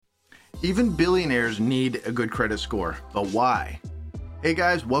Even billionaires need a good credit score, but why? Hey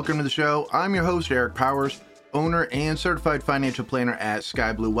guys, welcome to the show. I'm your host, Eric Powers, owner and certified financial planner at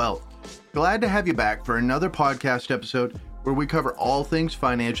Sky Blue Wealth. Glad to have you back for another podcast episode where we cover all things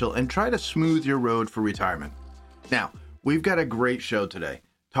financial and try to smooth your road for retirement. Now, we've got a great show today,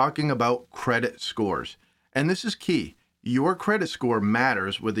 talking about credit scores. And this is key. Your credit score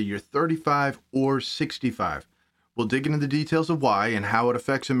matters whether you're 35 or 65. We'll dig into the details of why and how it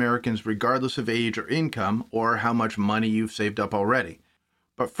affects Americans regardless of age or income or how much money you've saved up already.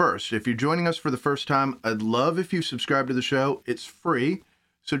 But first, if you're joining us for the first time, I'd love if you subscribe to the show. It's free,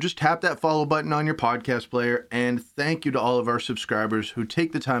 so just tap that follow button on your podcast player, and thank you to all of our subscribers who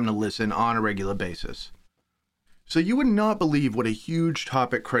take the time to listen on a regular basis. So you would not believe what a huge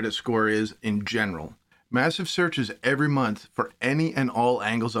topic credit score is in general. Massive searches every month for any and all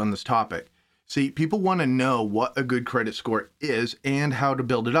angles on this topic. See, people want to know what a good credit score is and how to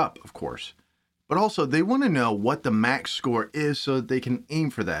build it up, of course. But also, they want to know what the max score is so that they can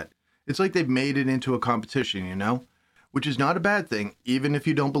aim for that. It's like they've made it into a competition, you know? Which is not a bad thing, even if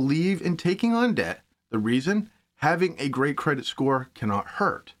you don't believe in taking on debt. The reason? Having a great credit score cannot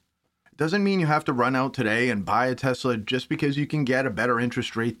hurt. It doesn't mean you have to run out today and buy a Tesla just because you can get a better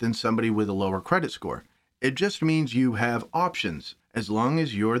interest rate than somebody with a lower credit score. It just means you have options, as long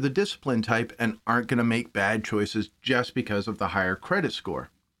as you're the disciplined type and aren't going to make bad choices just because of the higher credit score.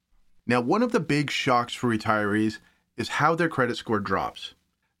 Now, one of the big shocks for retirees is how their credit score drops.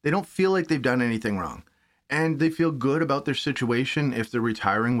 They don't feel like they've done anything wrong, and they feel good about their situation if they're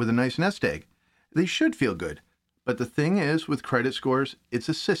retiring with a nice nest egg. They should feel good. But the thing is, with credit scores, it's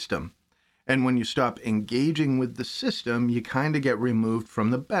a system. And when you stop engaging with the system, you kind of get removed from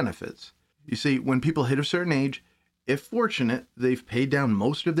the benefits. You see, when people hit a certain age, if fortunate, they've paid down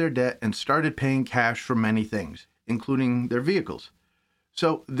most of their debt and started paying cash for many things, including their vehicles.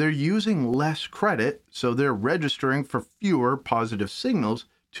 So they're using less credit, so they're registering for fewer positive signals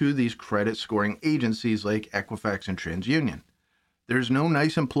to these credit scoring agencies like Equifax and TransUnion. There's no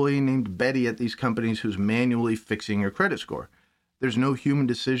nice employee named Betty at these companies who's manually fixing your credit score. There's no human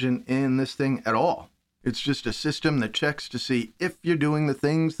decision in this thing at all. It's just a system that checks to see if you're doing the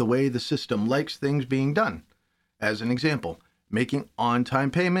things the way the system likes things being done. As an example, making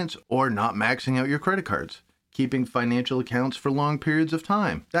on-time payments or not maxing out your credit cards, keeping financial accounts for long periods of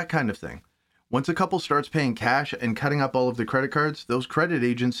time, that kind of thing. Once a couple starts paying cash and cutting up all of their credit cards, those credit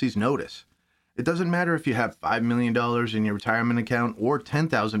agencies notice. It doesn't matter if you have $5 million in your retirement account or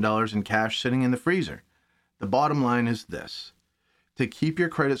 $10,000 in cash sitting in the freezer. The bottom line is this. To keep your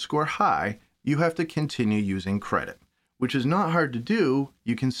credit score high, you have to continue using credit, which is not hard to do.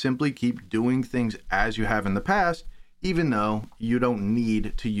 You can simply keep doing things as you have in the past, even though you don't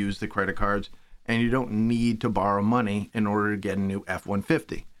need to use the credit cards and you don't need to borrow money in order to get a new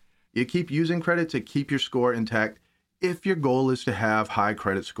F-150. You keep using credit to keep your score intact if your goal is to have high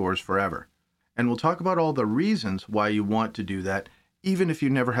credit scores forever. And we'll talk about all the reasons why you want to do that, even if you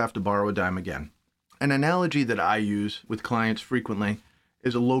never have to borrow a dime again. An analogy that I use with clients frequently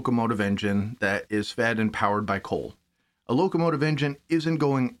is a locomotive engine that is fed and powered by coal. A locomotive engine isn't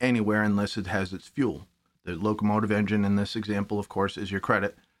going anywhere unless it has its fuel. The locomotive engine in this example, of course, is your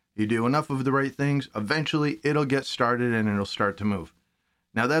credit. You do enough of the right things, eventually it'll get started and it'll start to move.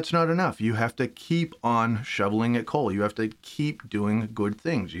 Now that's not enough. You have to keep on shoveling at coal. You have to keep doing good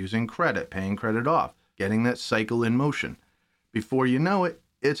things, using credit, paying credit off, getting that cycle in motion. Before you know it,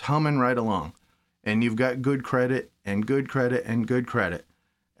 it's humming right along. And you've got good credit and good credit and good credit.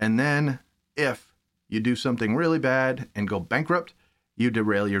 And then, if you do something really bad and go bankrupt, you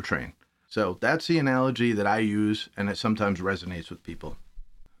derail your train. So that's the analogy that I use, and it sometimes resonates with people.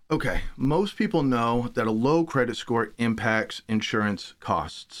 Okay, most people know that a low credit score impacts insurance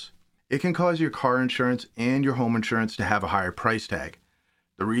costs. It can cause your car insurance and your home insurance to have a higher price tag.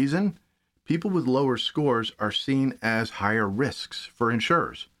 The reason? People with lower scores are seen as higher risks for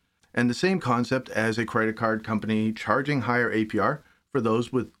insurers. And the same concept as a credit card company charging higher APR for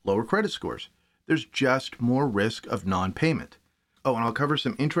those with lower credit scores. There's just more risk of non-payment. Oh, and I'll cover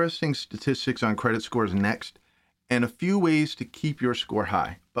some interesting statistics on credit scores next, and a few ways to keep your score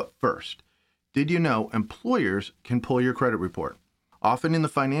high. But first, did you know employers can pull your credit report? Often in the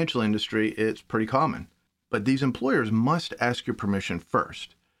financial industry, it's pretty common. But these employers must ask your permission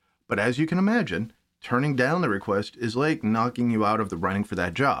first. But as you can imagine, turning down the request is like knocking you out of the running for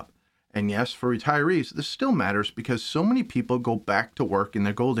that job. And yes, for retirees, this still matters because so many people go back to work in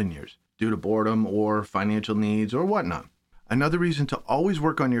their golden years due to boredom or financial needs or whatnot. Another reason to always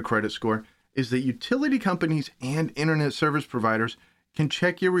work on your credit score is that utility companies and internet service providers can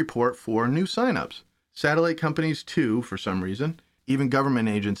check your report for new signups. Satellite companies too, for some reason. Even government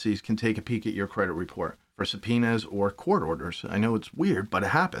agencies can take a peek at your credit report for subpoenas or court orders. I know it's weird, but it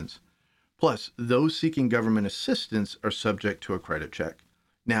happens. Plus, those seeking government assistance are subject to a credit check.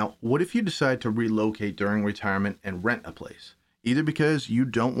 Now, what if you decide to relocate during retirement and rent a place? Either because you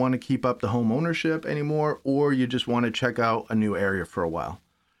don't want to keep up the home ownership anymore, or you just want to check out a new area for a while.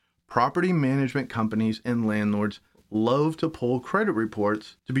 Property management companies and landlords love to pull credit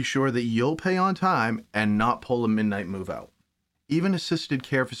reports to be sure that you'll pay on time and not pull a midnight move out. Even assisted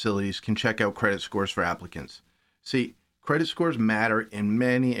care facilities can check out credit scores for applicants. See, credit scores matter in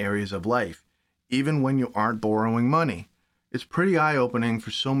many areas of life, even when you aren't borrowing money. It's pretty eye-opening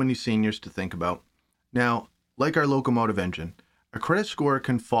for so many seniors to think about. Now, like our locomotive engine, a credit score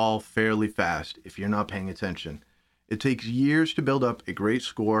can fall fairly fast if you're not paying attention. It takes years to build up a great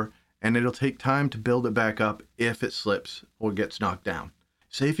score, and it'll take time to build it back up if it slips or gets knocked down.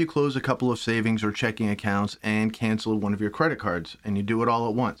 Say if you close a couple of savings or checking accounts and cancel one of your credit cards, and you do it all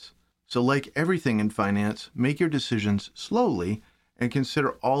at once. So like everything in finance, make your decisions slowly and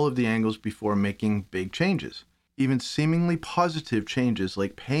consider all of the angles before making big changes. Even seemingly positive changes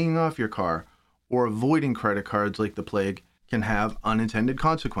like paying off your car or avoiding credit cards like the plague can have unintended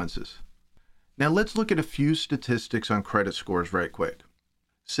consequences. Now let's look at a few statistics on credit scores right quick.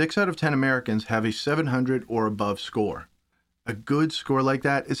 6 out of 10 Americans have a 700 or above score. A good score like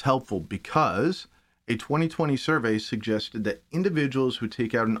that is helpful because a 2020 survey suggested that individuals who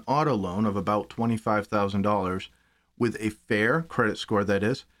take out an auto loan of about $25,000 with a fair credit score, that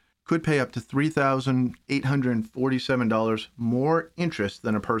is, could pay up to $3,847 more interest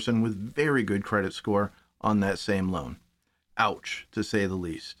than a person with very good credit score on that same loan. Ouch, to say the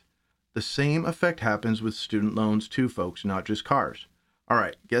least. The same effect happens with student loans too, folks, not just cars. All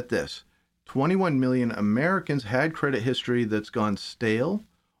right, get this. 21 million Americans had credit history that's gone stale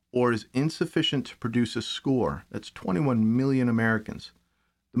or is insufficient to produce a score. That's 21 million Americans.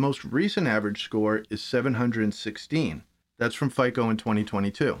 The most recent average score is 716. That's from FICO in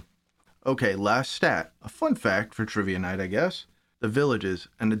 2022. Okay, last stat. A fun fact for trivia night, I guess. The Villages,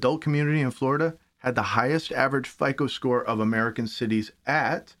 an adult community in Florida, had the highest average FICO score of American cities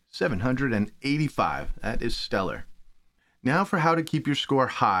at 785. That is stellar. Now for how to keep your score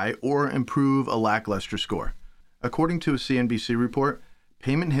high or improve a lackluster score. According to a CNBC report,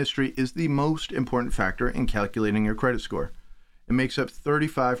 payment history is the most important factor in calculating your credit score. It makes up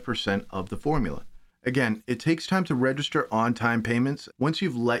 35% of the formula. Again, it takes time to register on-time payments once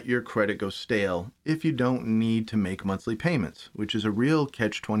you've let your credit go stale if you don't need to make monthly payments, which is a real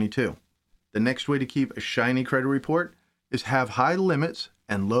catch-22. The next way to keep a shiny credit report is have high limits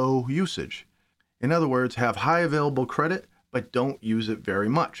and low usage. In other words, have high available credit, but don't use it very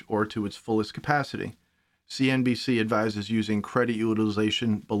much or to its fullest capacity. CNBC advises using credit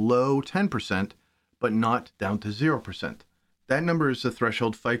utilization below 10%, but not down to 0%. That number is the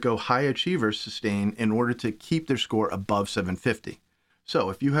threshold FICO high achievers sustain in order to keep their score above 750. So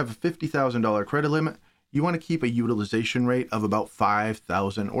if you have a $50,000 credit limit, you want to keep a utilization rate of about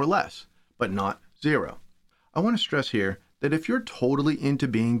 5,000 or less, but not 0. I want to stress here that if you're totally into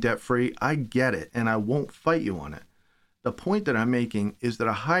being debt-free, I get it and I won't fight you on it. The point that I'm making is that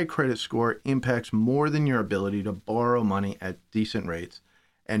a high credit score impacts more than your ability to borrow money at decent rates,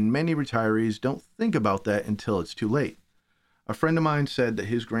 and many retirees don't think about that until it's too late. A friend of mine said that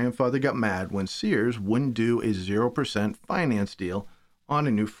his grandfather got mad when Sears wouldn't do a 0% finance deal on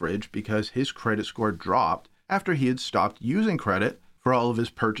a new fridge because his credit score dropped after he had stopped using credit for all of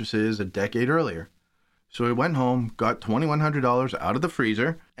his purchases a decade earlier. So he went home, got $2,100 out of the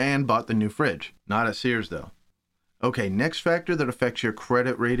freezer, and bought the new fridge. Not at Sears, though. Okay, next factor that affects your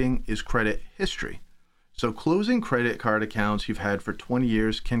credit rating is credit history. So closing credit card accounts you've had for 20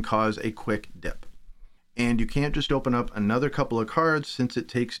 years can cause a quick dip. And you can't just open up another couple of cards since it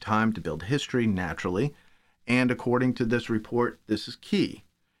takes time to build history naturally. And according to this report, this is key.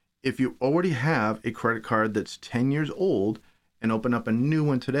 If you already have a credit card that's 10 years old and open up a new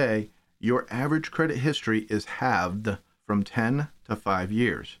one today, your average credit history is halved from 10 to 5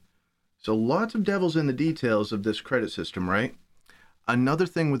 years. So lots of devils in the details of this credit system, right? Another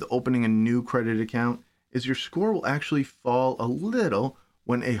thing with opening a new credit account is your score will actually fall a little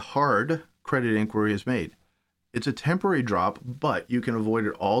when a hard credit inquiry is made. It's a temporary drop, but you can avoid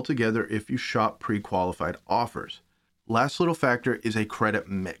it altogether if you shop pre-qualified offers. Last little factor is a credit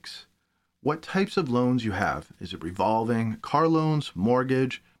mix. What types of loans you have? Is it revolving, car loans,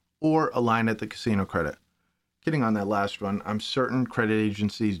 mortgage, or a line at the casino credit? Kidding on that last one, I'm certain credit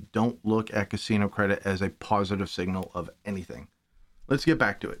agencies don't look at casino credit as a positive signal of anything. Let's get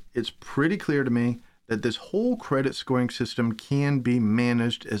back to it. It's pretty clear to me that this whole credit scoring system can be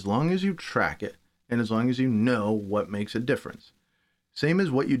managed as long as you track it and as long as you know what makes a difference. Same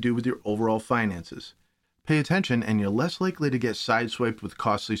as what you do with your overall finances. Pay attention and you're less likely to get sideswiped with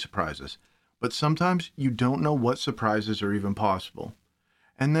costly surprises. But sometimes you don't know what surprises are even possible.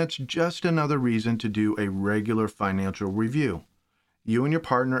 And that's just another reason to do a regular financial review. You and your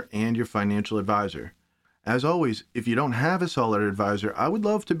partner and your financial advisor. As always, if you don't have a solid advisor, I would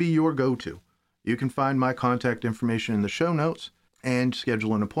love to be your go-to. You can find my contact information in the show notes and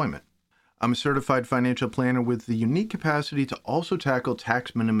schedule an appointment. I'm a certified financial planner with the unique capacity to also tackle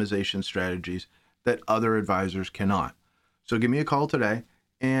tax minimization strategies that other advisors cannot. So give me a call today.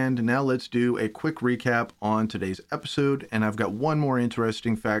 And now let's do a quick recap on today's episode. And I've got one more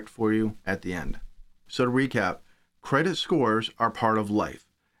interesting fact for you at the end. So to recap, credit scores are part of life.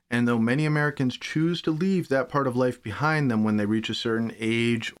 And though many Americans choose to leave that part of life behind them when they reach a certain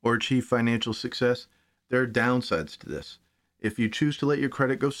age or achieve financial success, there are downsides to this. If you choose to let your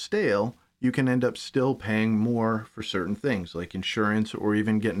credit go stale, you can end up still paying more for certain things like insurance or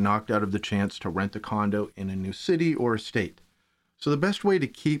even get knocked out of the chance to rent a condo in a new city or state. So the best way to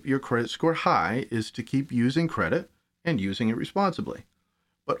keep your credit score high is to keep using credit and using it responsibly,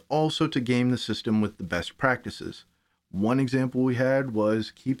 but also to game the system with the best practices. One example we had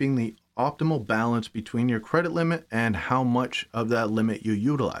was keeping the optimal balance between your credit limit and how much of that limit you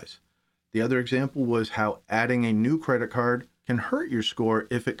utilize. The other example was how adding a new credit card can hurt your score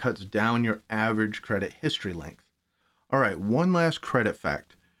if it cuts down your average credit history length. All right, one last credit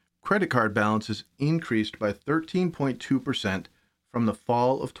fact. Credit card balances increased by 13.2% from the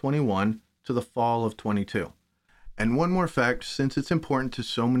fall of 21 to the fall of 22. And one more fact, since it's important to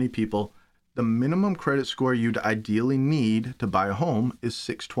so many people, the minimum credit score you'd ideally need to buy a home is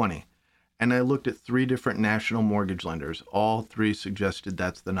 620. And I looked at 3 different national mortgage lenders. All 3 suggested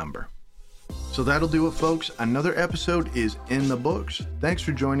that's the number. So that'll do it, folks. Another episode is in the books. Thanks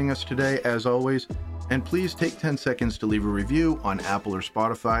for joining us today, as always. And please take 10 seconds to leave a review on Apple or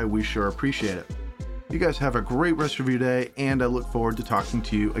Spotify. We sure appreciate it. You guys have a great rest of your day, and I look forward to talking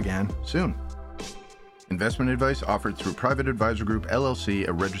to you again soon. Investment advice offered through Private Advisor Group, LLC,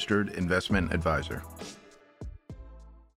 a registered investment advisor.